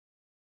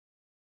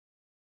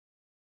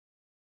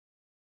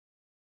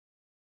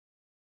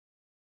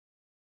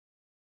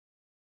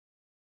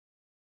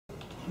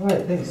All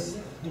right, thanks.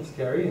 Thanks,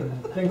 Gary,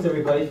 and thanks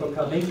everybody for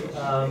coming.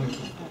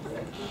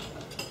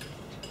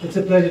 It's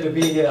a pleasure to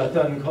be here. I've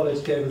done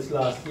college tables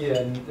last year,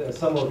 and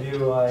some of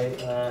you I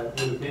would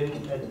have been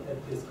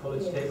at these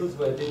college tables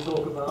where I did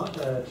talk about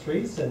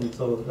trees, and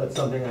so that's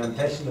something I'm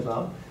passionate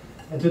about.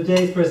 And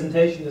today's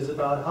presentation is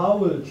about how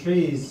will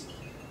trees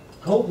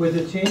cope with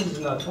the changes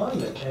in our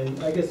climate.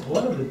 And I guess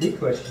one of the big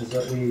questions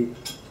that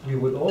we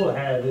would all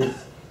have is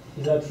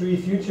our tree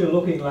future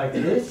looking like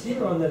this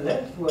here on the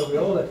left, where we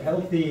all have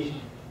healthy,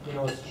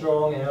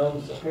 strong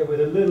elms, okay, with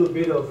a little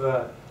bit of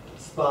a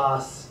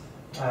sparse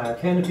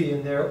canopy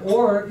in there,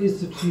 or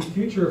is the tree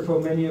future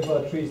for many of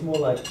our trees more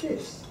like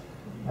this,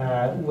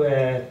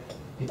 where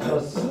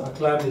because our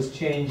climate is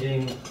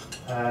changing,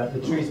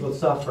 the trees will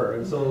suffer?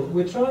 And so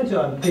we're trying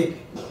to unpick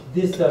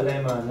this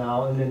dilemma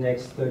now in the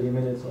next 30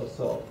 minutes or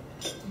so.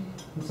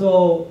 And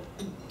so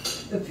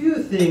a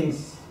few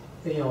things,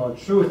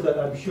 truth that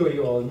I'm sure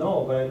you all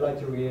know, but I'd like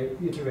to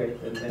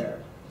reiterate them there.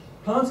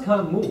 Plants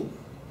can't move.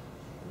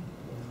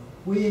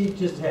 We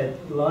just had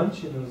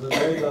lunch, and it was a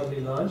very lovely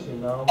lunch,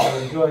 and now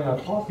we're enjoying our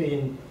coffee,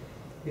 and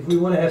if we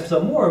want to have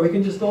some more, we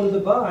can just go to the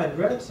bar and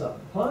grab some.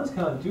 Plants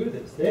can't do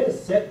this. They're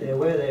set there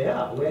where they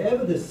are.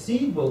 Wherever the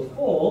seed will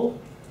fall,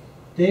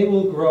 they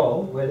will grow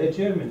where they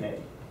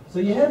germinate. So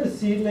you have a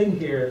seedling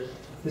here,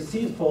 the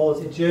seed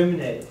falls, it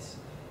germinates,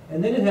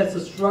 and then it has to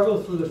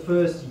struggle through the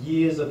first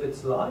years of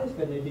its life,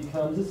 and it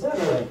becomes a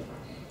sapling.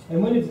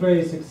 And when it's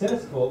very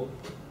successful,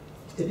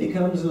 it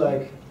becomes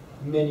like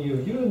many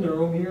of you in the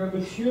room here, a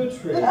mature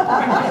tree.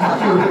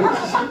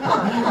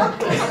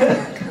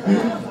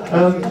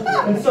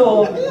 And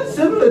so,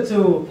 similar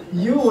to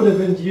you would have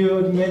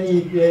endured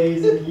many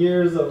days and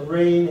years of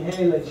rain,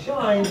 hail, and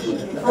shine,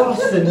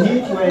 frost and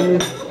heat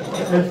waves,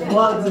 and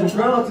floods and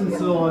droughts and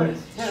so on,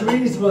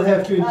 trees will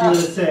have to endure the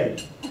same.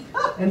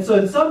 And so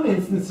in some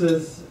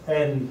instances,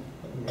 and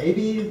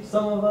maybe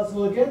some of us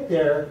will get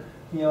there,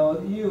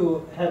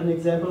 you have an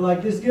example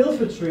like this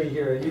Guildford tree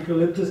here,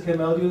 Eucalyptus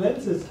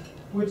camaldulensis,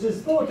 which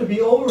is thought to be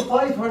over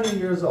 500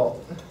 years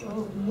old.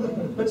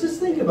 But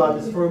just think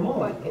about this for a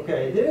moment.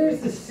 Okay,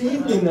 there's the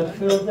seedling that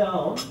fell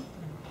down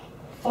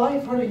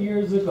 500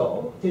 years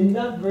ago in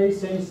that very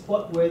same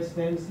spot where it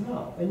stands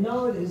now. And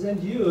now it has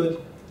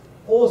endured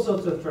all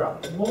sorts of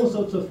drought, all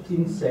sorts of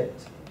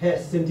insect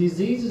pests and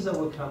diseases that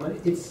will come,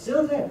 and it's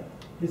still there.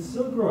 It's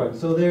still growing.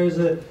 So there's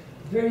a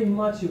very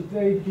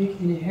big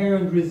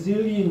inherent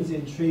resilience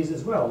in trees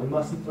as well. We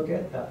mustn't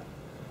forget that.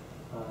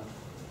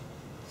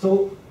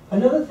 So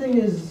another thing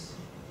is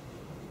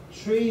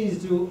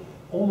trees do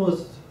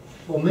almost,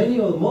 or many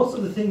or most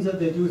of the things that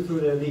they do through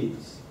their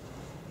leaves.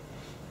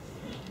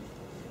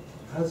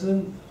 That's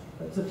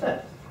a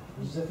fact.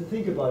 You just have to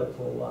think about it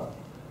for a while.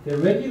 They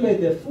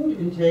regulate their food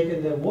intake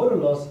and their water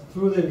loss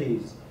through their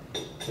leaves.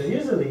 So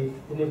here's a leaf,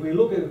 and if we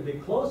look at it a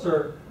bit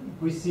closer,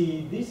 we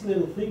see these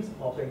little things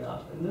popping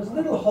up. And there's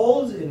little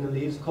holes in the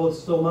leaves called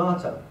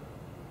stomata.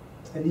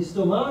 And these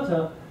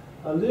stomata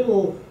are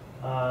little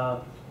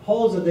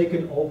holes that they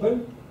can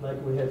open,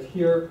 like we have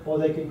here, or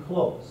they can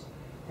close.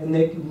 And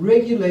they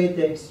regulate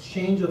the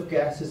exchange of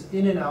gases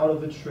in and out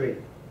of the tree.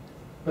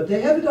 But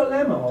they have a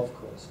dilemma, of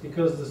course,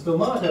 because the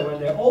stomata, when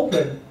they're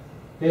open,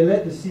 they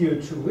let the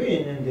CO2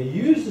 in, and they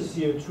use the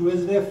CO2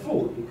 as their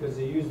food, because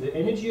they use the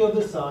energy of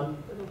the sun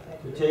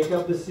to take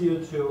up the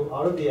CO2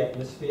 out of the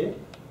atmosphere.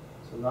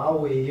 So now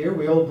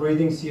we're all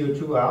breathing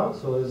CO2 out,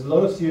 so there's a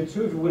lot of CO2.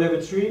 If you would have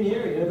a tree in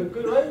here, you'd have a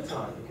good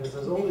lifetime, because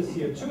there's all the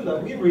CO2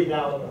 that we breathe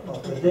out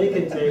that they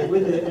can take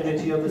with the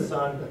energy of the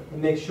sun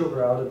and make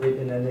sugar out of it,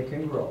 and then they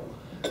can grow.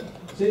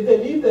 So if they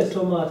leave their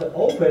stomata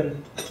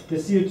open, the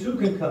CO2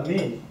 can come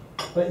in,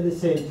 but at the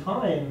same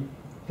time,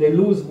 they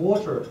lose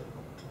water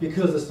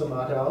because the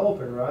stomata are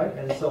open, right?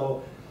 And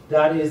so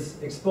that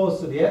is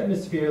exposed to the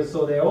atmosphere,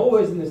 so they're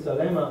always in this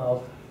dilemma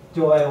of,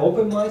 do I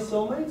open my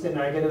stomates and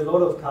I get a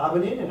lot of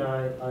carbon in and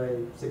I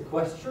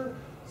sequester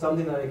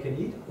something that I can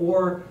eat,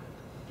 or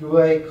do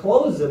I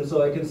close them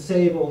so I can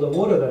save all the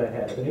water that I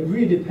have? And it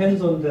really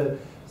depends on the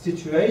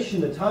situation,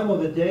 the time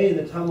of the day and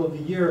the time of the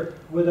year,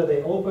 whether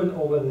they open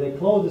or whether they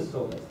close the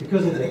stomates.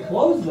 Because if they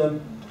close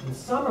them in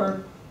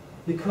summer,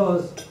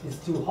 because it's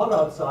too hot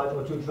outside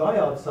or too dry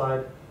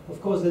outside, of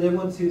course they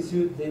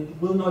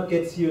will not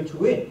get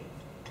CO2 in.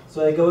 So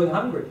they're going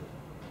hungry.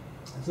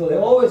 So they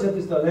always have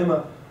this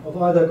dilemma of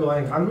either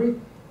going hungry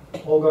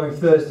or going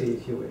thirsty,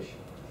 if you wish.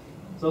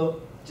 So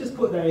just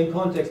put that in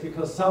context,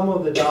 because some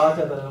of the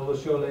data that I will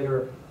show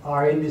later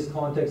are in this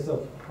context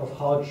of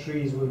how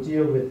trees will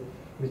deal with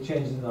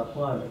changes in our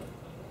climate.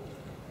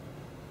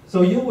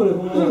 So you would have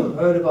all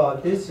heard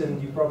about this, and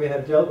you probably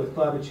have dealt with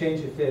climate change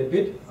a fair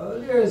bit.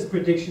 There's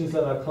predictions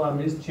that our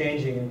climate is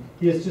changing, and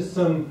here's just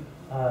some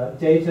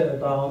data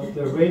about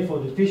the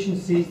rainfall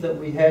deficiencies that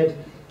we had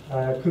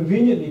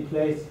conveniently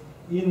placed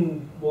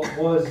in what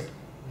was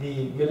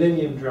the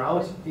millennium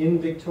drought in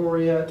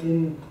Victoria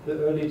in the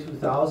early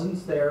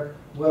 2000s there,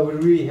 where we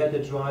really had the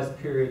driest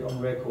period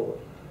on record.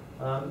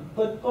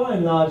 But by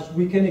and large,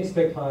 we can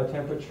expect higher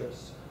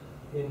temperatures.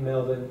 in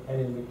Melbourne and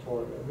in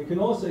Victoria. We can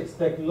also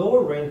expect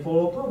lower rainfall,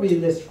 or probably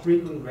less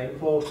frequent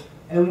rainfall,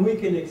 and we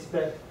can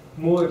expect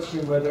more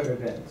extreme weather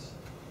events.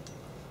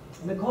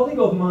 And a colleague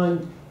of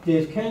mine,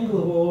 Dave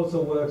Kendall, who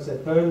also works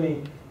at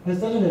Burnley,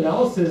 has done an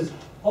analysis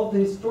of the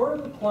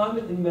historical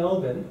climate in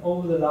Melbourne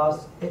over the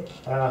last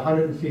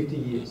 150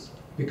 years.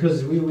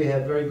 Because we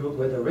have very good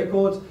weather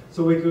records,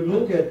 so we could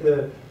look at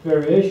the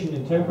variation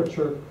in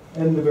temperature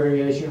and the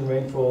variation in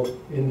rainfall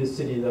in this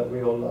city that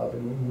we all love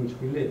and in which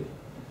we live.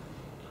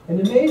 And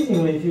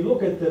amazingly, if you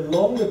look at the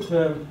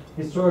longer-term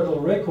historical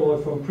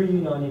record from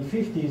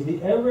pre-1950s,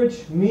 the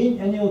average mean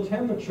annual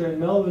temperature in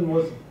Melbourne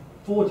was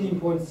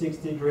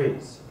 14.6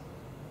 degrees.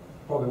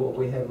 Probably what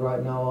we have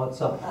right now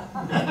outside.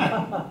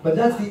 But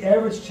that's the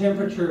average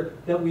temperature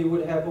that we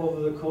would have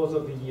over the course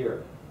of a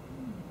year.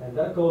 And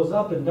that goes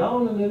up and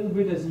down a little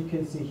bit, as you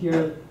can see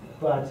here,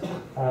 but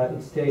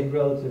it stayed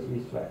relatively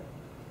flat.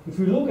 If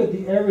we look at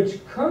the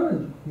average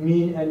current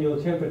mean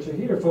annual temperature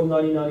here from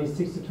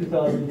 1996 to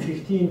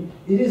 2015,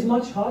 it is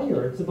much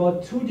higher. It's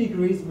about 2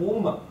 degrees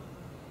warmer.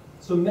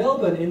 So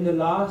Melbourne in the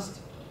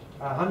last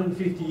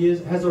 150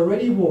 years has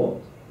already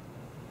warmed.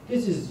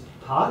 This is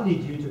partly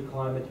due to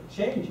climate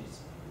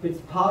changes.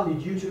 It's partly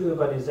due to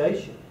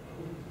urbanization.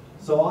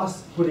 So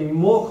us putting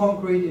more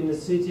concrete in the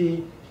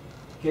city,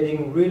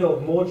 getting rid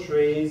of more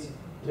trees,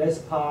 less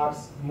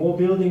parks, more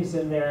buildings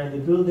in there, and the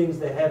buildings,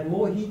 they have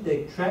more heat,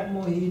 they trap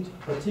more heat,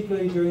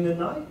 particularly during the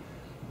night,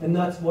 and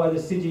that's why the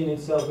city in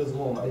itself is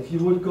warmer. If you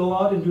would go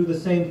out and do the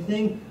same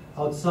thing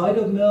outside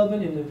of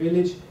Melbourne, in the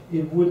village,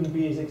 it wouldn't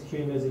be as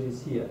extreme as it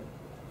is here.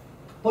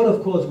 But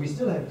of course, we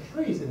still have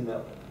trees in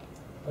Melbourne,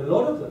 a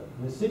lot of them.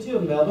 In the city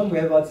of Melbourne, we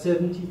have about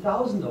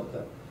 70,000 of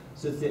them.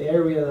 So it's the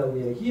area that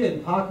we are here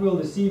in Parkville,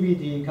 the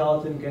CBD,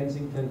 Carlton,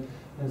 Kensington,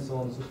 and so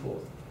on and so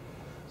forth.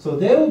 So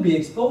they will be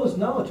exposed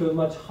now to a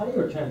much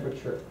higher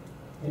temperature.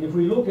 And if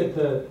we look at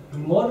the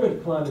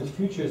moderate climate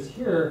futures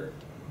here,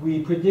 we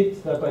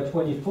predict that by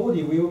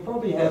 2040 we will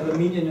probably have a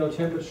mean annual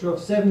temperature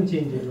of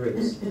 17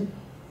 degrees.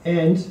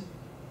 And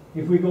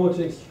if we go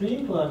to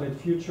extreme climate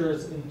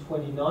futures in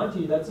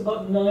 2090, that's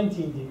about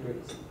 19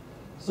 degrees.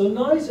 So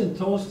nice and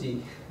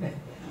toasty.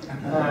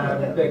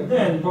 Back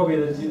then,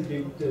 probably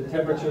the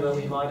temperature that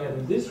we might have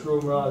in this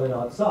room rather than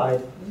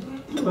outside.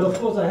 But of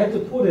course I had to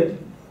put it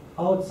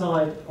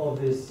outside of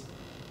this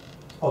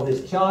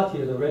chart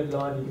here, the red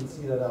line, you can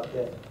see that up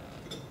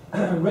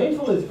there.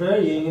 Rainfall is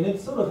varying, and it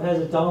sort of has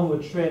a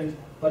downward trend,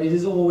 but it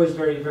is always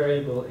very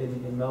variable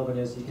in Melbourne,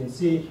 as you can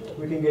see.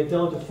 We can get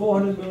down to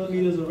 400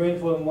 millimeters of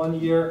rainfall in one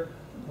year,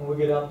 and we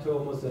get up to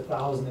almost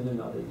 1,000 in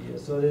another year.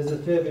 So there's a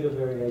fair bit of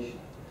variation.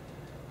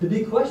 The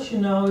big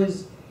question now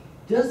is,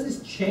 does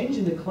this change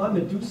in the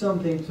climate do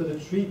something to the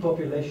tree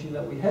population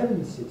that we have in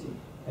the city?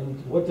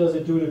 And what does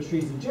it do to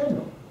trees in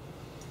general?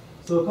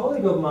 So a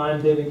colleague of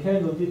mine, David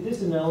Kendall, did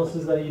this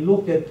analysis that he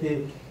looked at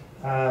the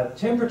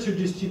temperature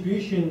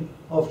distribution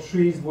of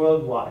trees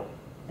worldwide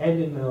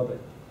and in Melbourne.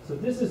 So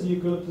this is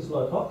Eucalyptus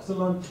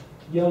lycoxylon,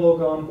 yellow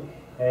gum,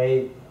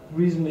 a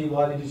reasonably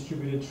widely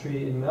distributed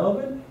tree in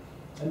Melbourne,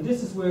 and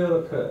this is where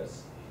it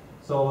occurs.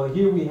 So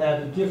here we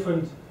have a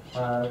different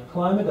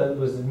climate. That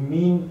was the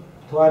mean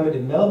climate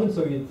in Melbourne,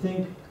 so you'd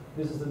think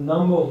this is the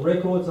number of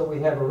records that we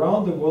have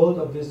around the world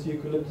of this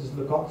Eucalyptus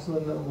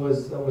lycoxylon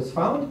that was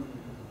found.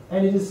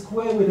 And it is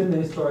square within the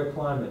historic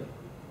climate.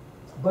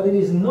 But it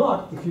is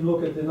not, if you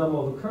look at the number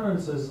of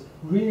occurrences,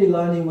 really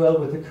aligning well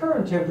with the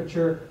current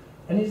temperature,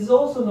 and it is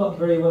also not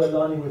very well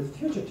aligning with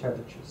future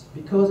temperatures,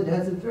 because it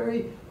has a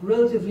very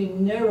relatively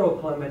narrow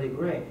climatic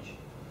range.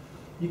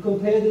 You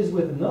compare this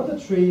with another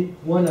tree,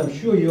 one I'm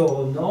sure you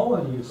all know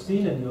and you've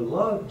seen and you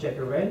love,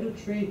 jacaranda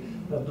tree,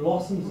 that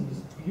blossoms in these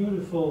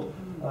beautiful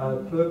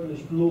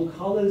purplish blue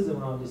colors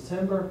around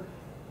December.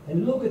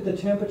 And look at the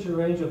temperature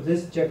range of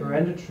this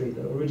jacaranda tree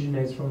that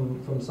originates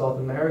from South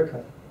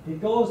America.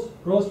 It grows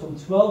from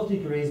 12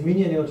 degrees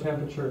mean annual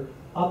temperature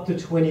up to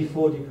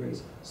 24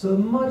 degrees. So a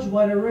much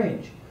wider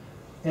range.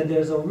 And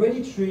there's already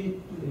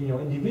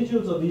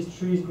individuals of these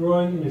trees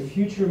growing in the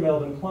future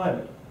Melbourne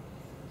climate.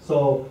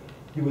 So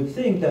you would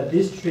think that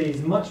this tree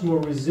is much more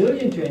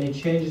resilient to any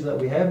changes that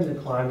we have in the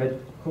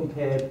climate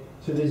compared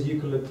to this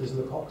Eucalyptus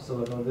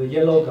lycoxylon, or the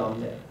yellow gum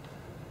there.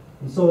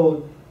 And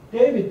so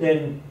David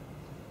then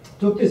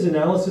took this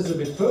analysis a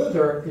bit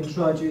further in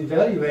trying to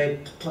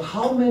evaluate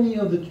how many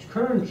of the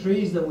current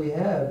trees that we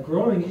have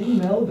growing in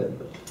Melbourne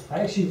are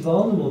actually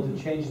vulnerable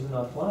to changes in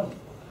our climate.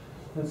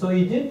 And so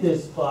he did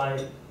this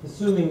by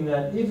assuming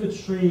that if a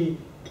tree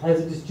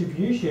has a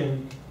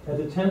distribution at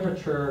the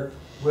temperature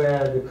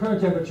where the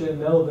current temperature in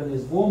Melbourne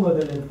is warmer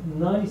than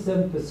the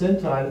 97th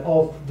percentile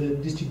of the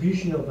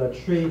distribution of that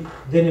tree,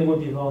 then it would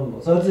be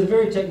vulnerable. So it's a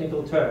very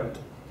technical term.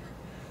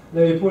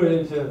 Let me put it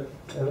into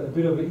a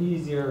bit of an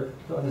easier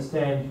to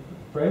understand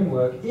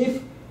framework.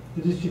 If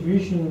the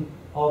distribution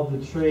of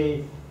the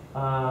tree,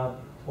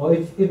 or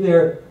if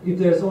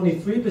there's only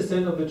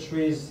 3% of the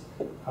trees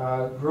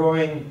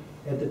growing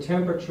at the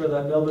temperature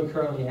that Melbourne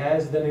currently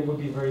has, then it would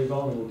be very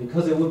vulnerable,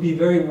 because it would be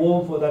very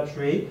warm for that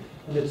tree,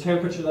 and the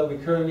temperature that we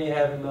currently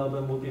have in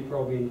Melbourne would be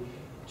probably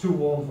too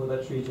warm for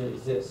that tree to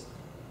exist.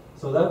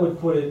 So that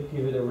would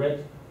give it a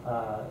red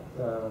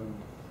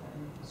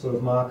sort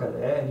of marker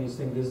there, and you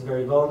think this is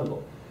very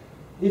vulnerable.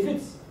 If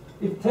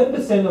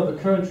 10% of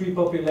the current tree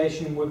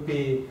population would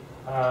be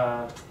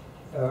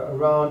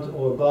around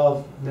or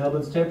above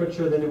Melbourne's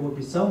temperature, then it would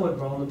be somewhat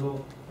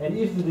vulnerable. And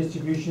if the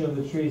distribution of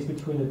the tree is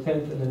between the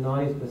 10th and the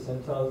 90th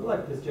percentiles,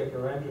 like this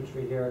jacaranda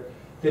tree here,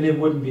 then it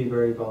wouldn't be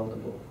very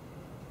vulnerable.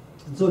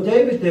 And so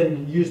David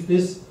then used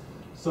this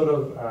sort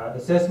of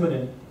assessment,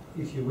 and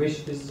if you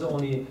wish, this is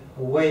only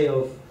a way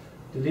of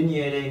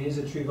delineating is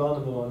a tree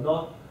vulnerable or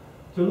not,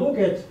 to look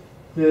at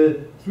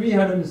the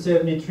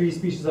 370 tree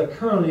species that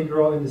currently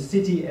grow in the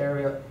city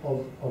area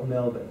of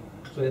Melbourne,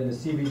 so in the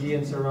CBD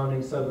and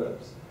surrounding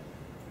suburbs.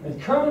 And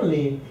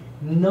currently,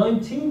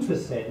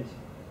 19%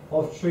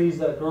 of trees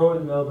that grow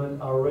in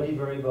Melbourne are already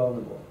very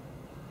vulnerable.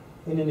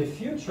 And in the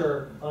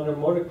future, under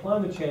moderate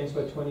climate change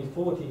by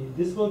 2040,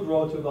 this will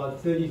grow to about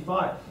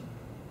 35.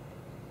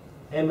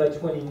 And by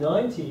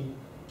 2090,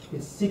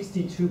 it's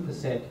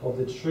 62% of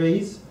the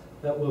trees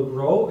that will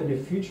grow in a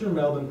future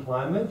Melbourne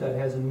climate that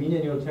has a mean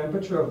annual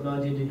temperature of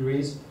 90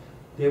 degrees.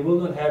 They will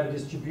not have a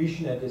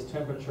distribution at this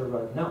temperature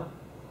right now.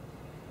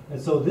 And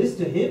so this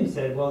to him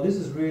said, well, this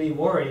is really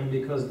worrying,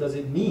 because does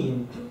it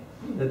mean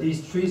that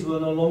these trees will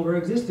no longer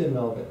exist in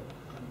Melbourne?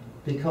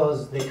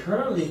 Because they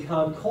currently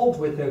can't cope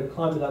with a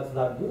climate that's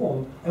that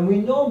warm, and we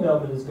know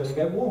Melbourne is going to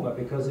get warmer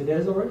because it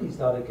has already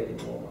started getting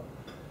warmer.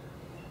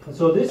 And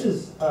so this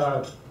is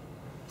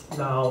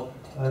now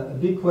a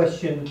big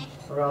question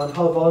around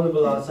how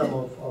vulnerable are some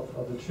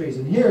of the trees.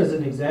 And here is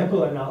an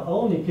example, and I'll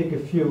only pick a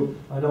few.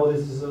 I know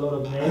this is a lot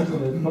of names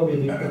and it's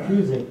probably a bit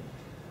confusing.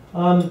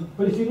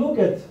 But if you look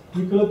at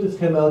Eucalyptus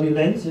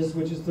camaldulensis,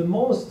 which is the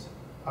most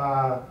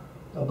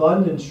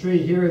abundant tree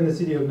here in the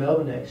city of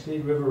Melbourne, actually,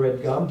 river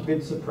red gum, a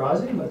bit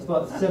surprising, but it's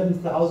about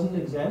 7,000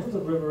 examples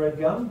of river red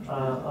gum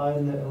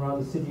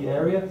around the city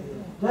area.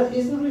 That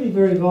isn't really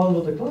very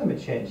vulnerable to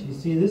climate change. You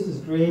see, this is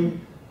green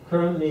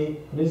currently,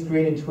 and it's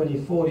green in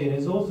 2040, and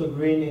it's also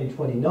green in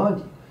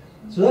 2090.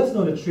 So that's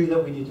not a tree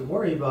that we need to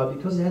worry about,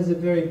 because it has a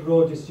very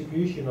broad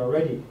distribution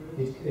already.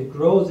 It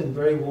grows in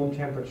very warm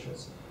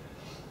temperatures.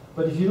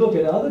 But if you look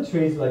at other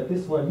trees like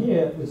this one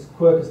here, it's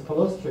Quercus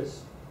palustris.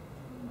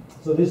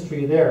 So this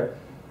tree there.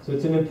 So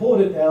it's an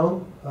imported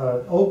elm,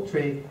 oak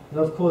tree, and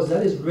of course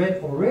that is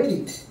red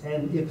already.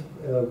 And if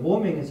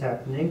warming is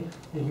happening,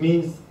 it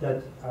means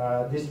that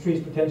this tree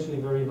is potentially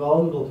very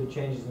vulnerable to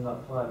changes in our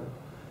climate.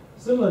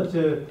 Similar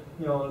to,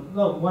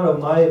 one of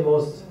my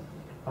most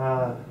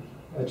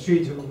a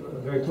tree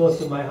very close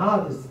to my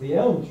heart is the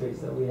elm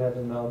trees that we have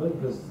in Melbourne,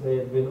 because they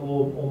have been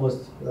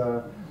almost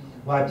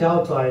wiped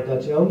out by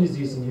Dutch elm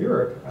disease in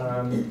Europe.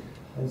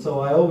 And so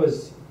I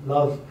always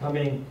love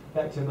coming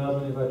back to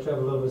Melbourne if I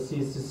travel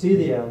overseas to see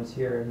the elms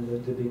here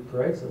and the big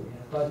parades that we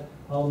have. But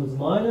Almond's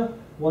minor,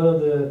 one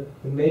of the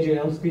major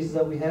elm species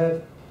that we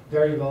have,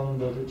 very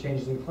vulnerable to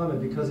changes in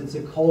climate because it's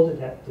a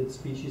cold-adapted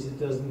species. It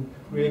doesn't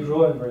really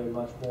grow in very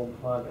much warm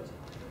climate.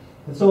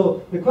 And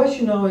so the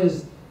question now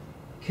is,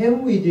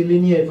 can we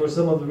delineate for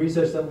some of the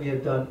research that we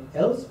have done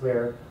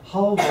elsewhere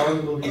how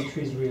vulnerable these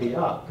trees really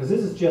are? Because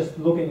this is just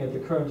looking at the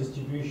current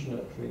distribution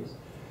of trees.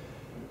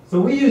 So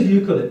we use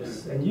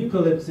eucalypts, and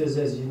eucalypts is,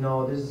 as you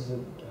know, this is a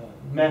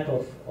map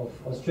of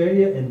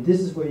Australia, and this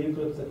is where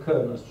eucalypts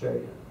occur in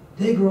Australia.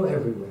 They grow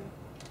everywhere.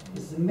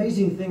 It's the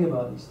amazing thing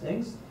about these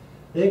things.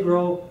 They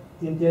grow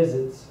in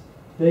deserts.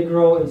 They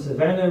grow in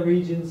savanna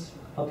regions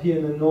up here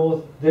in the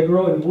north. They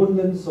grow in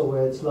woodlands, so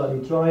where it's slightly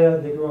drier.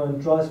 They grow in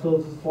dry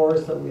sclerophyll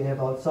forests that we have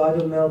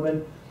outside of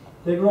Melbourne.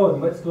 They grow in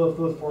wet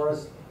sclerophyll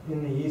forests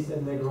in the east,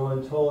 and they grow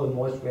in tall and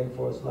moist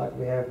rainforests like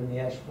we have in the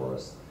ash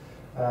forest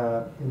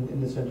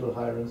in the central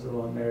highlands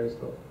around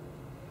Marysville.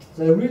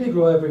 So they really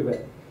grow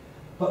everywhere.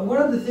 But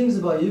one of the things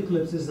about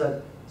eucalypts is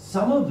that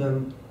some of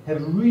them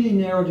have really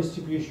narrow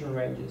distribution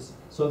ranges.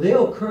 So they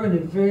occur in a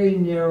very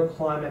narrow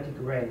climatic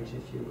range,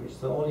 if you wish.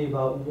 So only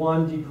about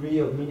 1 degree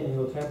of mean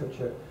annual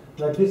temperature.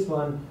 Like this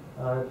one,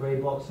 grey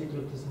box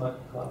Eucalyptus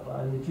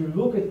macrocarpa. And if you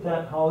look at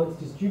that, how it's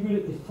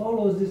distributed, it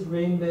follows this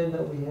rain band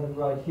that we have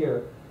right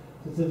here.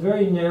 So it's a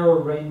very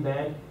narrow rain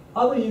band.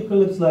 Other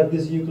eucalypts, like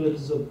this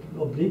Eucalyptus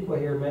obliqua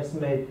here,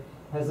 Mesmate,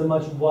 has a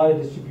much wider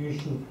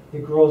distribution.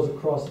 It grows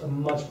across a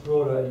much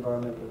broader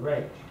environmental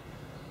range.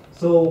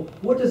 So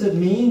what does it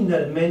mean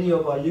that many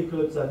of our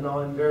eucalypts are now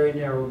in very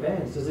narrow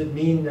bands? Does it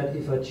mean that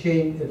if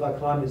our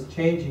climate is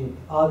changing,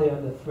 are they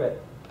under threat?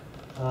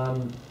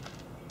 And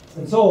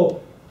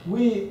so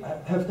we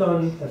have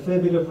done a fair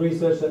bit of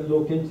research that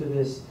looked into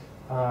this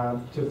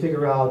to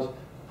figure out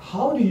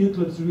how do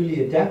eucalypts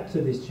really adapt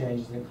to these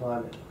changes in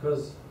climate?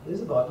 Because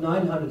there's about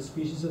 900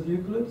 species of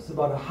eucalypts,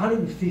 about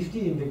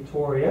 150 in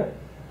Victoria,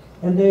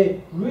 and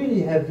they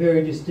really have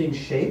very distinct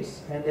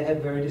shapes, and they have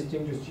very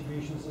distinct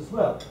distributions as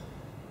well.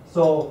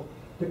 So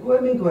the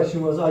main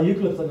question was, are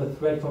eucalypts under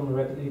threat from a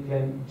rapidly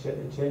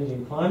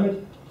changing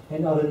climate,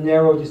 and are the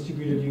narrow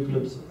distributed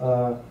eucalypts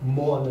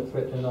more under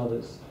threat than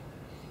others?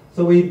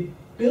 So we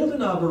built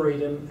an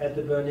arboretum at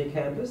the Burnie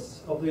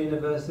campus of the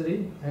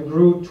university and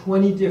grew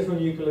 20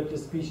 different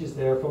eucalyptus species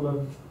there from a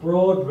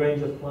broad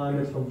range of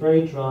climates, from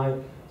very dry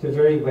to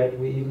very wet.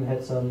 We even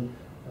had some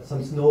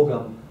snow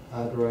gum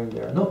growing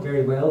there. Not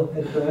very well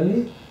at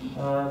Burnley,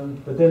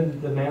 but then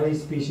the mallee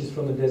species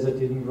from the desert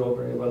didn't grow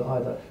very well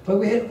either. But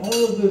we had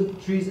all of the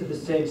trees at the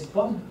same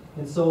spot,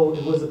 and so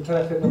it was a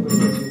perfect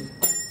opportunity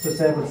to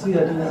sample. See, I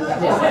didn't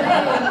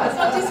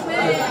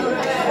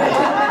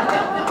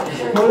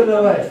put it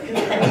away.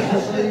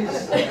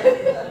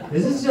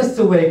 This is just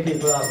to wake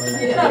people up.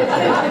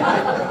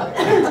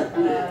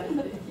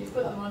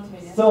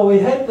 So we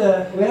had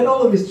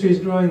all of these trees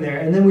growing there,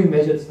 and then we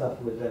measured stuff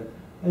with them.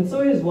 And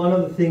so here's one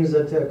of the things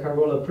that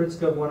Carola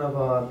Pritzker, one of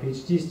our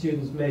PhD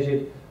students,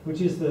 measured,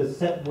 which is the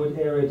sapwood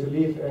area to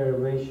leaf area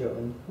ratio.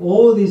 And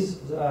all these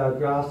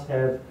graphs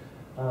have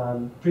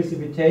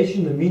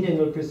precipitation, the mean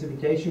annual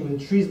precipitation, where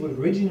the trees would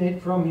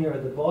originate from here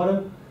at the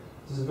bottom.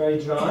 This is very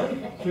dry,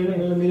 300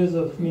 millimeters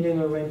of mean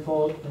annual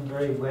rainfall, and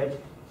very wet,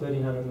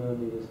 1300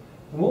 millimeters.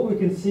 And what we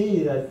can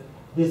see that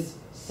this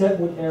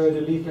sapwood area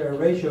to leaf area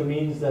ratio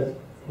means that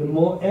the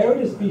more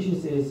arid a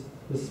species is,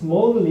 the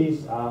smaller the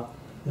leaves are,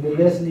 and the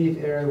less leaf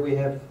area we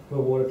have for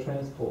water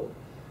transport.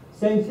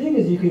 Same thing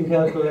as you can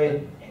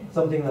calculate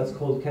something that's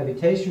called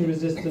cavitation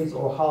resistance,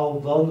 or how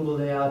vulnerable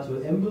they are to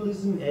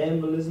embolism, air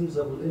embolisms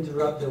that will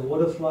interrupt their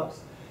water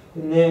flux.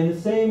 And then the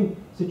same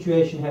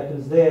situation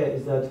happens there,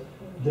 is that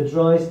the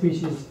dry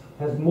species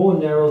have more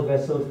narrow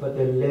vessels, but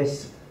they're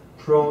less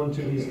prone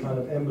to these kind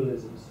of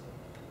embolisms.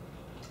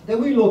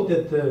 Then we looked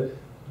at the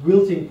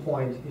wilting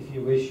point, if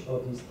you wish,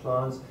 of these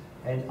plants,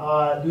 and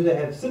do they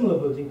have similar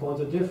wilting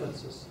points or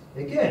differences?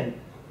 Again,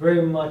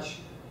 very much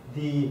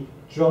the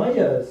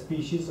drier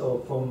species, or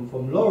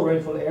from lower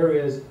rainfall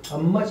areas, are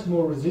much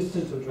more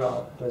resistant to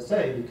drought per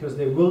se, because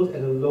they wilt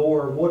at a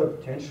lower water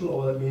potential,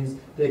 or that means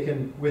they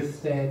can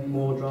withstand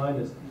more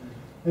dryness.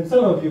 And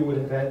some of you would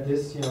have had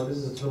this, this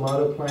is a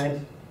tomato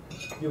plant.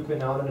 You've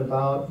been out and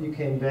about, you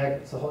came back,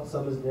 it's a hot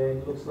summer's day,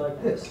 and it looks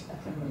like this.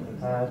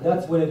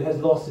 That's when it has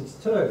lost its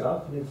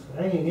turgor, and it's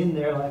hanging in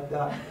there like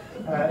that.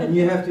 And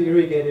you have to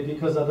irrigate it,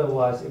 because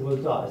otherwise it will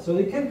die. So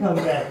it can come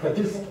back, but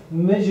this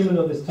measurement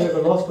of this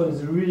turgor loss point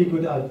is a really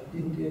good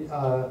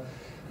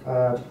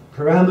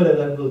parameter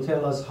that will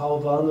tell us how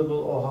vulnerable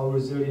or how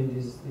resilient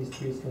these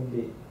trees can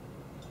be.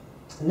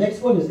 The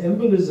next one is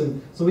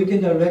embolism. So we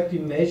can directly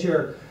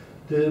measure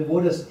the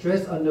water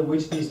stress under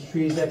which these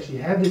trees actually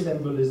have these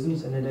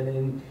embolisms, and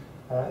then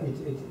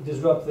it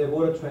disrupts their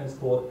water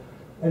transport.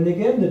 And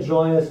again, the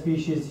drier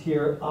species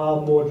here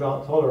are more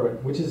drought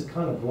tolerant, which is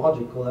kind of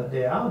logical that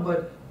they are,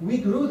 but we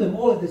grew them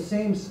all at the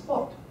same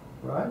spot,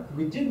 right?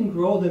 We didn't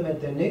grow them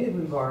at their native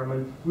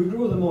environment, we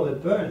grew them all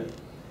at Burnley.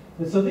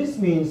 And so this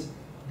means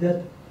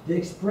that the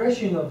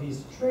expression of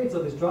these traits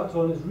of this drought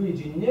tolerance is really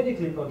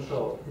genetically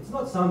controlled. It's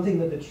not something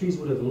that the trees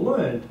would have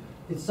learned,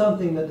 it's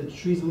something that the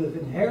trees would have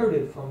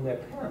inherited from their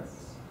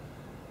parents.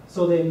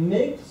 So they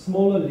make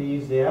smaller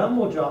leaves, they are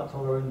more drought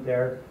tolerant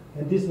there,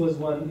 and this was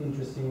one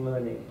interesting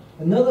learning.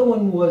 Another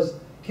one was,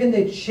 can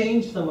they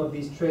change some of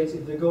these traits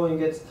if the going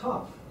gets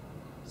tough?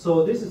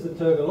 So this is the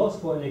turgor loss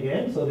point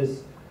again, so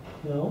this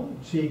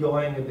tree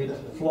going a bit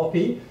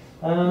floppy.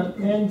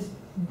 And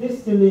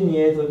this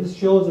delineates, or this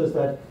shows us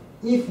that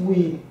if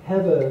we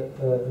have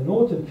an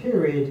autumn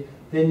period,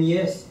 then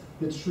yes,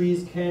 the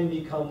trees can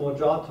become more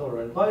drought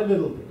tolerant by a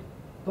little bit.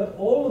 But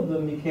all of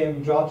them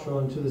became drought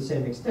tolerant to the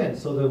same extent.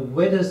 So the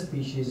wetter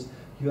species,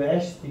 your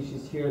ash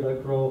species here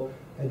that grow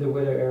at the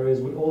wetter areas,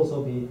 would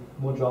also be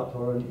more drought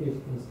tolerant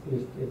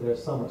if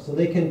there's summer. So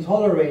they can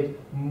tolerate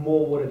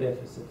more water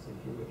deficits,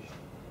 if you wish.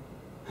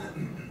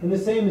 And the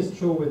same is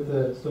true with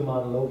the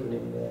stomatal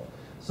opening there.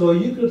 So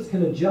eucalypts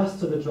can adjust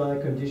to the drier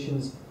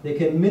conditions. They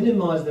can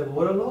minimize their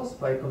water loss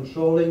by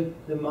controlling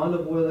the amount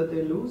of water that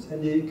they lose,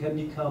 and they can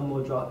become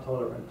more drought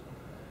tolerant.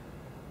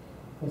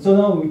 And so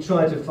now we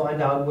try to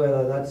find out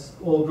whether that's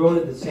all grown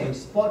at the same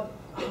spot.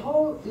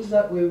 How is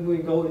that when we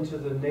go into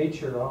the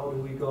nature? How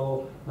do we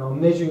go now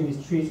measuring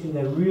these trees in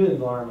their real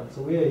environment?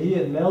 So we are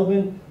here in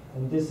Melbourne,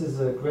 and this is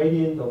a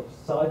gradient of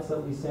sites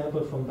that we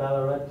sampled from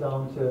Ballarat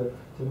down to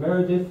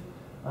Meredith.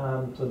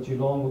 So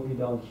Geelong would be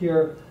down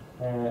here.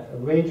 A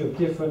range of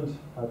different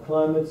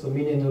climates, so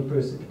mean annual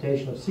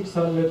precipitation of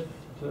 600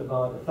 to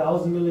about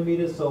 1,000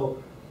 millimeters.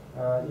 So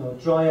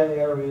drier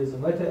areas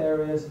and wetter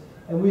areas.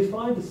 And we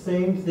find the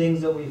same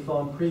things that we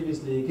found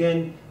previously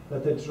again,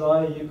 that the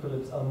drier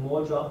eucalypts are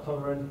more drought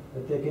tolerant,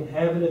 that they can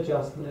have an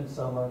adjustment in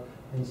summer,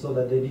 and so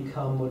that they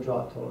become more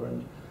drought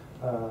tolerant.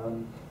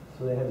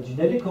 So they have a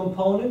genetic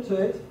component to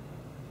it,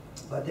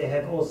 but they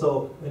have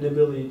also an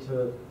ability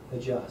to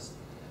adjust.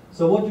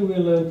 So what do we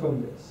learn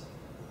from this?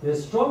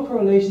 There's strong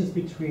correlations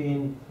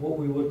between what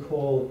we would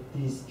call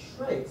these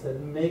traits that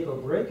make or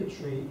break a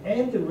tree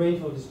and the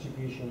rainfall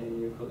distribution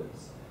in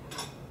eucalypts.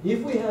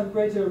 If we have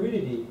greater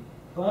aridity,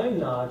 by and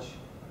large,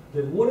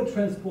 the water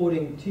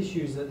transporting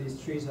tissues that these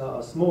trees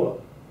are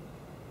smaller.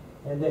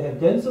 And they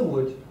have denser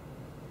wood,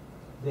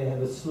 they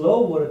have a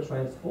slow water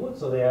transport,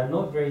 so they are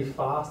not very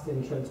fast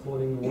in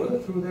transporting the water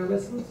through their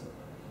vessels.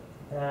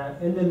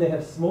 And then they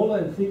have smaller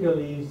and thicker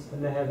leaves,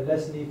 and they have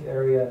less leaf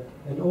area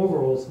and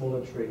overall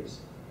smaller trees.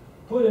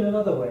 Put it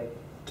another way,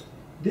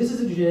 This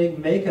is a genetic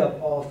makeup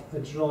of a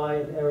dry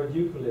and arid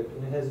eucalypt,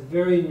 and it has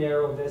very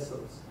narrow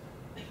vessels.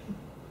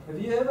 Have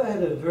you ever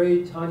had a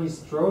very tiny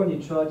straw and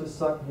you tried to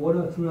suck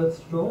water through that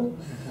straw?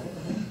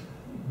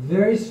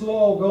 Very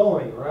slow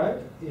going, right?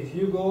 If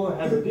you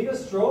have a bigger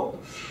straw,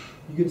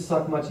 you can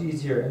suck much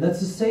easier. And that's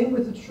the same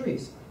with the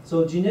trees.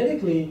 So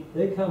genetically,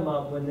 they come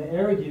up when the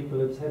arid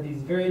eucalypts have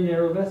these very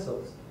narrow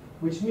vessels,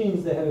 which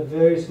means they have a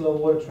very slow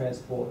water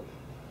transport.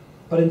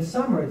 But in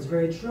summer, it's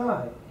very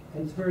dry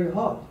and it's very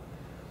hot.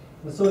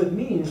 And so it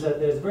means that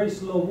there's very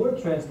slow water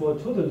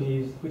transport to the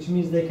leaves, which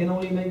means they can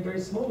only make very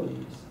small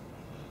leaves.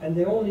 And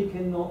they only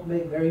cannot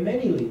make very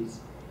many leaves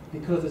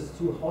because it's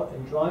too hot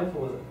and dry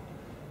for them.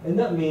 And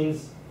that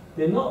means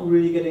they're not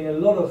really getting a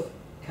lot of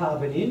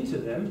carbon into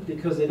them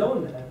because they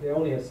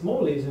only have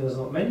small leaves and there's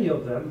not many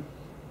of them.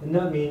 And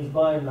that means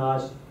by and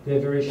large, they're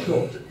very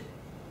short.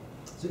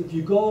 So if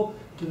you go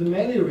to the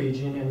Mallee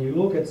region and you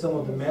look at some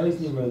of the mallees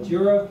near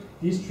Mildura,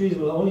 these trees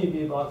will only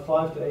be about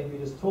 5 to 8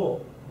 meters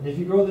tall. And if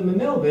you grow them in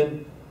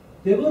Melbourne,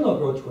 they will not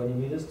grow 20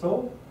 meters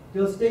tall.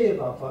 They'll stay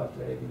about 5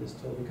 to 8 meters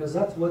tall because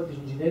that's what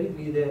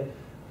genetically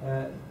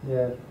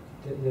they're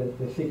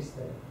fixed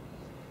there.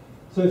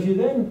 So if you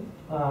then,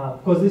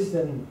 of course this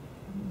then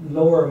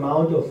lower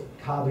amount of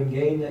carbon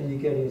gain that you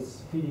get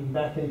is feeding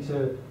back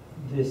into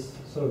this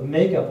sort of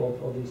makeup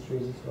of these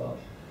trees as well.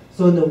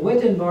 So in the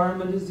wet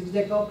environment, it's the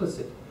exact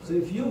opposite. So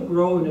if you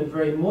grow in a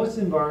very moist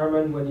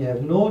environment when you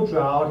have no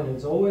drought and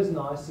it's always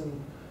nice and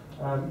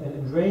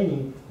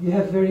rainy, you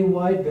have very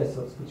wide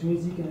vessels, which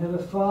means you can have a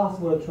fast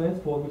water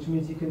transport, which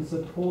means you can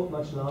support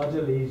much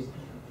larger leaves,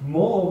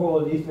 more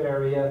overall leaf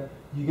area,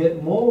 you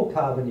get more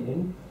carbon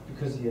in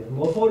because you have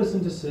more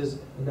photosynthesis,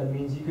 and that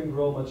means you can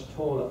grow much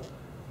taller.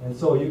 And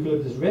so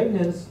Eucalyptus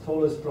regnans,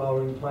 tallest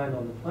flowering plant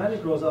on the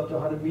planet, grows up to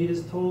 100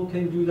 meters tall,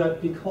 can do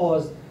that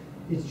because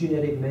its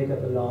genetic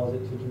makeup allows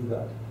it to do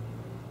that.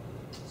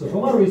 So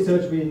from our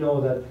research, we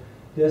know that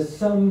there's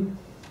some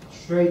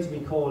traits, we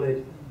call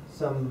it,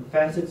 some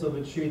facets of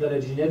a tree that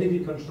are genetically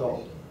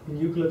controlled in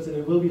eucalypts, and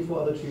it will be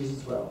for other trees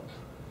as well.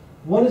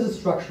 One is the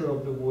structure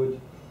of the wood.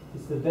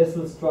 It's the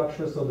vessel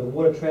structure, so the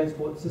water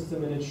transport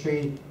system in a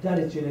tree, that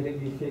is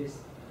genetically fixed.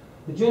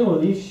 The general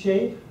leaf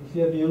shape, if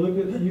you look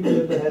at a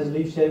eucalypt that has a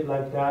leaf shape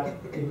like that,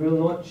 it will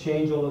not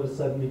change all of a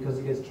sudden because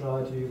it gets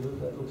dry to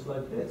eucalypt that looks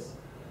like this.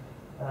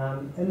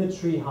 And the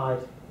tree height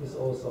is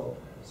also.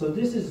 So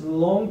this is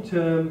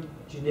long-term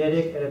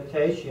genetic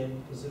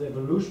adaptation. It's an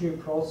evolutionary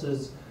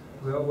process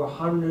where over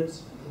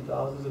hundreds and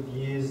thousands of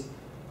years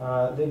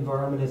the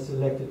environment has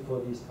selected for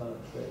these kind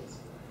of traits.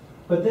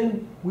 But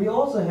then we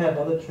also have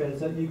other traits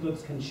that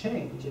eucalypts can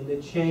change, and they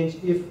change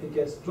if it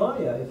gets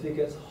drier, if it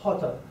gets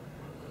hotter.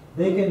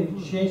 They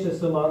can change the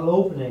stomatal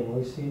opening,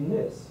 we've seen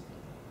this.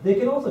 They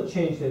can also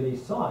change their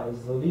leaf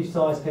size. The leaf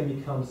size can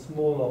become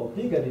smaller or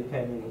bigger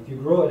depending. If you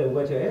grow in a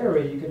wetter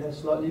area, you can have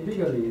slightly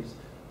bigger leaves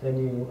than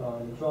you are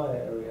in a drier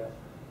area.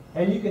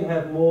 And you can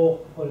have more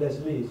or less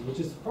leaves, which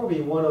is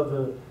probably one of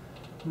the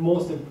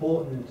most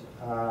important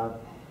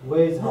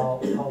ways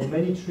how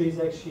many trees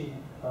actually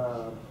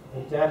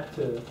adapt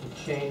to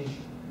change,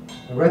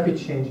 a rapid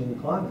change in the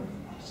climate.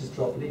 It's just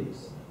drop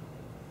leaves.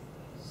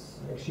 It's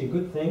actually a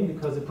good thing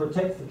because it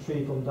protects the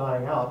tree from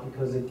dying out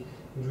because it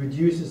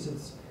reduces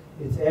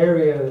its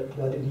area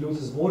that it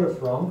loses water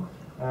from.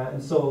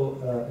 And so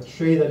a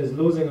tree that is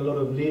losing a lot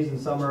of leaves in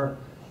summer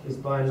is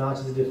by and large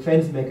a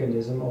defense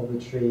mechanism of the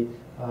tree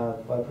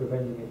by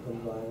preventing it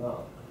from dying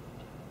out.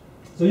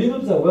 So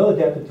eucalypts are well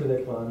adapted to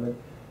their climate.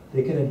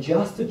 They can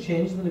adjust to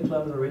changes in the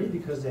climate already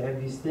because they have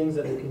these things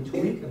that they can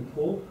tweak and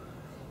pull.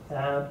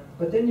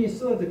 But then you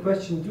still have the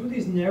question, do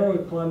these narrow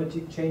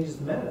climatic changes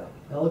matter?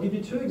 And I'll give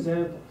you two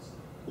examples.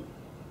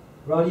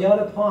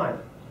 Radiata pine.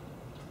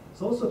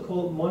 It's also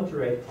called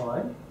Monterey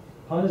pine.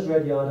 Pinus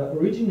radiata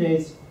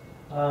originates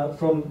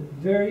from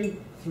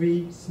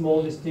three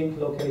small distinct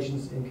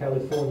locations in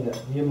California,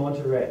 near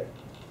Monterey.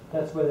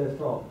 That's where they're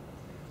from.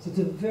 So it's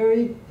a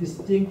very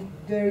distinct,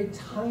 very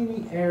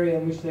tiny area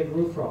in which they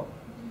grew from.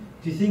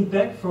 If you think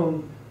back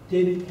from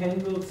David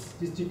Canville's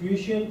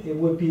distribution, it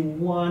would be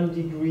 1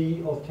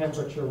 degree of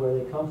temperature where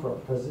they come from,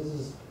 because this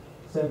is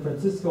San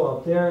Francisco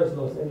up there, there's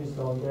Los Angeles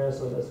down there,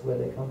 so that's where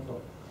they come from.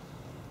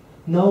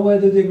 Now where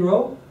do they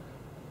grow?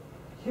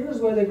 Here's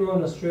where they grow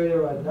in Australia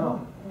right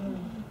now.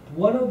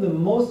 One of the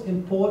most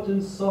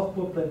important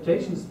softwood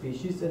plantation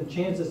species, and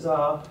chances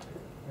are,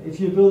 if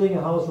you're building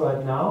a house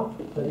right now,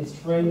 that its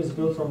frame is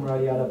built from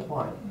radiata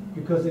pine,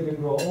 because it can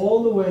grow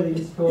all the way to the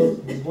East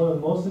Coast. It's one of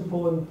the most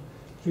important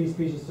tree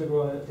species to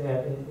grow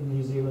in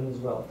New Zealand as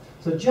well.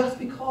 So just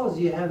because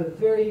you have a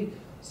very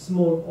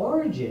small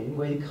origin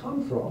where you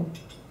come from,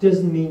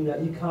 doesn't mean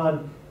that you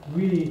can't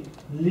really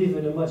live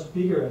in a much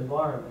bigger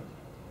environment.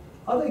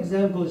 Other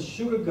example is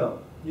sugar gum,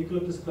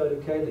 Eucalyptus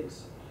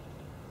cladocalix.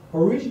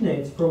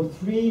 Originates from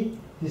 3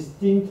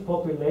 distinct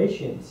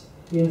populations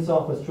in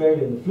South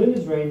Australia, in the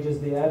Flinders Ranges,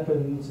 the Eyre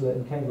Peninsula,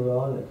 and Kangaroo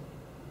Island.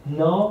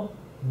 Now,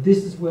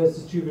 this is where it's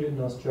distributed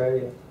in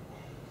Australia.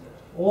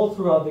 All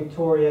throughout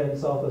Victoria and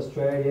South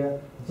Australia,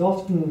 it's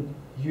often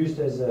used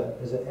as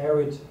an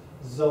arid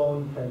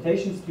zone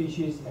plantation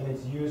species, and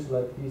it's used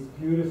like these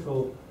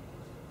beautiful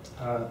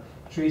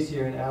trees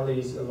here in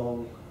alleys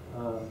along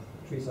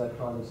treeside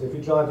climbing. So if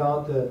you drive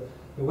out the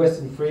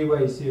Western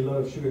Freeway, you see a lot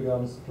of sugar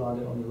gums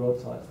planted on the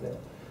roadsides there.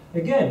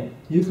 Again,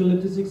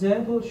 eucalyptus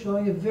example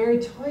showing a very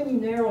tiny,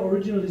 narrow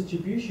original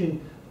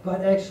distribution,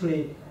 but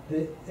actually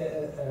the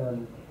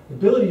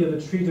ability of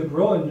a tree to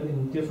grow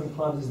in different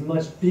climates is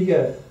much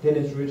bigger than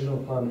its original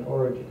climate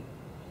origin.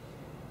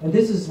 And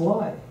this is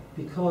why,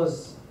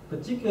 because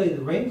particularly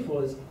the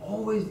rainfall is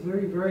always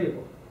very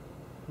variable.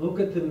 Look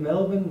at the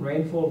Melbourne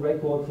rainfall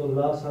record for the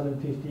last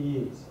 150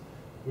 years.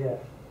 Yeah.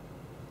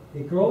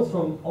 It grows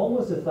from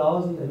almost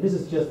 1,000, and this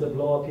is just a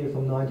blow up here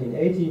from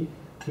 1980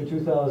 to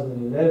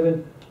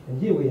 2011.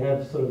 And here we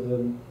have sort of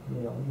the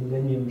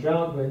millennium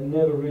drought, where it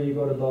never really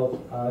got above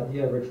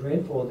the average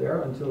rainfall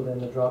there until then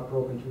the drought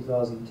broke in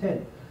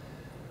 2010.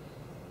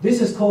 This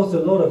has caused a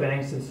lot of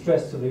angst and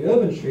stress to the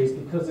urban trees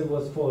because it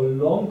was for a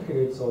long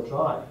period so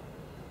dry.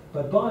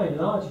 But by and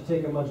large, you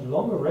take a much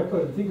longer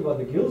record and think about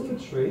the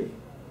Guildford tree,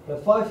 the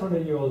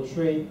 500-year-old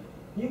tree.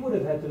 He would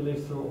have had to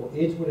live through, or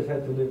it would have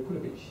had to live, could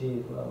have been she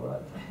as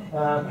well,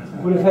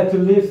 right? Would have had to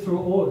live through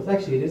all,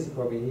 actually it is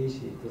probably he, she,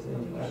 because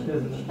it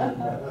doesn't.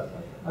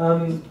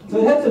 So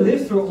it had to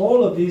live through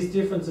all of these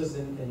differences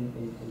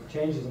in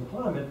changes in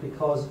climate,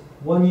 because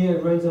one year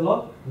it rains a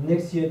lot,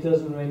 next year it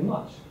doesn't rain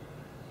much.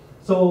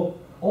 So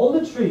all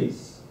the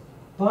trees,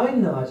 by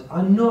and large,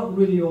 are not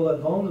really all that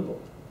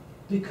vulnerable,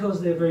 because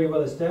they're very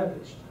well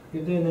established.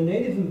 If they're in a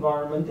native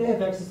environment, they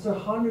have access to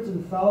hundreds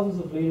and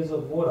thousands of liters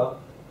of water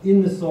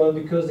in the soil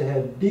because they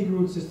have big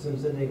root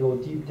systems and they go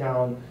deep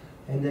down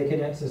and they can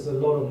access a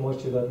lot of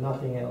moisture that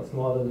nothing else,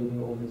 no other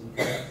living organism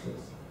can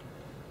access.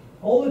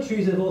 All the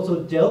trees have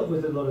also dealt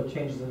with a lot of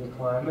changes in the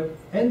climate,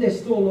 and they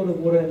store a lot of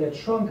water in their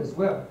trunk as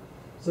well.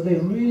 So they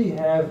really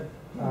have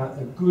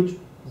a good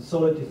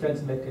solid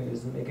defense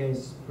mechanism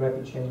against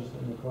rapid changes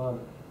in the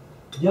climate.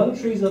 Young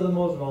trees are the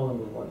most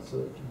vulnerable ones.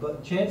 So,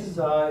 but chances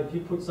are, if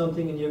you put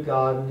something in your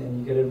garden and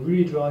you get a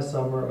really dry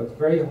summer, or it's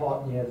very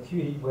hot and you have a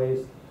few heat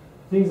waves,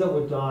 things that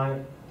would die,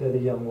 they're the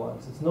young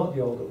ones. It's not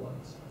the older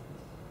ones.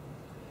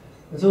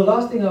 And so the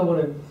last thing I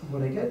want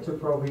to get to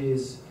probably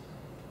is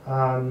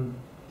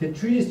the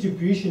tree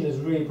distribution is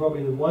really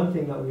probably the one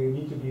thing that we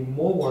need to be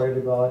more worried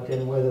about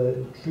than whether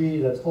a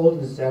tree that's old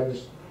and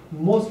established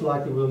most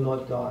likely will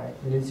not die.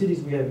 And in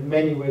cities we have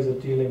many ways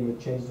of dealing with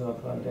changes in our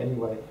climate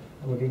anyway,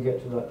 and we can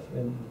get to that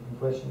in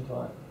question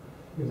time,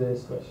 if there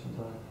is question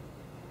time.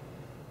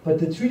 But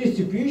the tree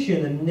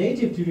distribution, and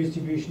native tree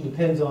distribution,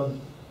 depends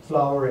on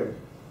flowering.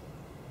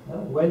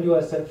 When do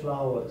I set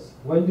flowers?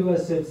 When do I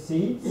set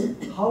seeds?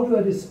 How do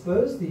I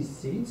disperse these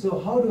seeds? So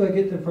how do I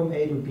get them from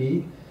A to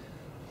B?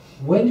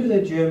 When do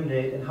they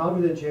germinate, and how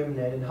do they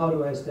germinate, and how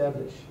do I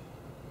establish?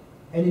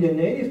 And in a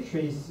native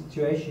tree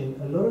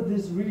situation, a lot of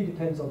this really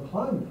depends on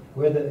climate.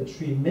 Whether a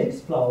tree makes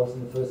flowers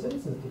in the first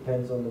instance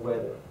depends on the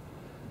weather.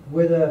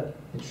 Whether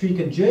a tree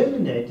can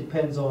germinate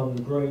depends on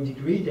growing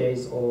degree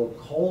days or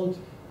cold,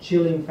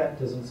 chilling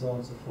factors and so on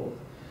and so forth.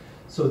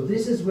 So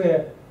this is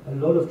where a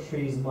lot of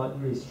trees might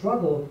really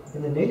struggle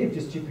in the native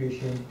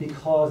distribution,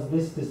 because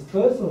this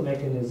dispersal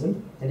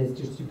mechanism and its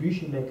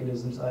distribution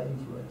mechanisms are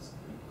influenced.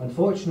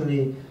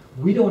 Unfortunately,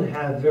 we don't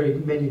have very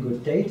many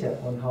good data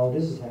on how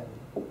this is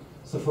happening.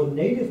 So for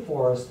native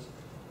forest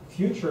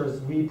futures,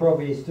 we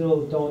probably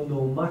still don't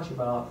know much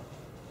about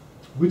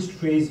which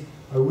trees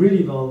are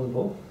really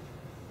vulnerable.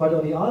 But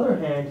on the other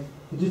hand,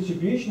 the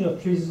distribution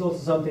of trees is also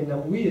something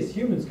that we as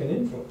humans can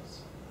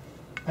influence.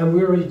 And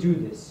we already do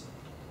this.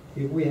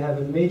 If we have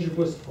a major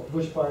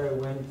bushfire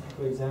event,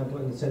 for example,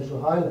 in the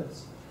Central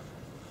Highlands,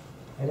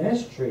 an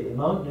ash tree, a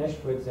mountain ash,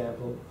 for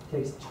example,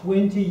 takes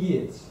 20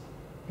 years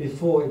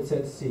before it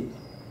sets seed.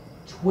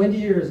 20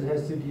 years it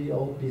has to be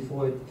old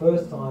before it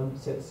first time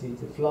sets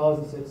seeds. It flowers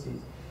and sets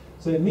seeds.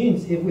 So it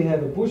means if we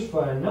have a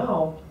bushfire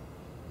now,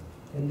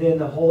 and then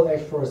the whole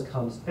ash forest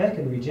comes back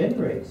and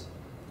regenerates,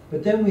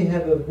 but then we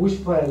have a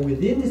bushfire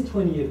within this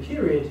 20-year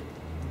period,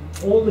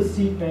 all the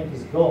seed bank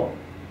is gone.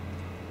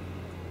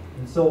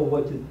 And so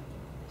what the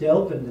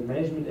DELP and the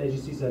management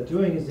agencies are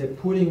doing is they're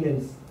putting a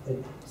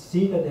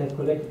seed that they have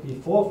collected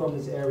before from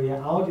this area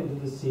out into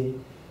the sea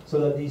so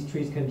that these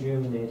trees can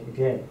germinate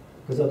again,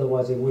 because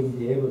otherwise they wouldn't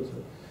be able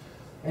to.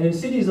 And in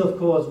cities, of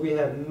course, we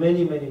have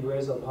many, many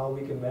ways of how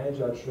we can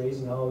manage our trees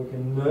and how we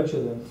can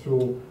nurture them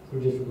through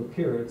difficult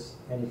periods.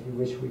 And if you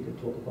wish, we could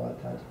talk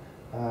about that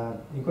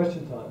in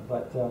question time.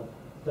 But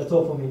that's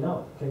all for me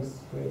now. Thanks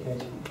for your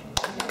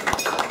attention.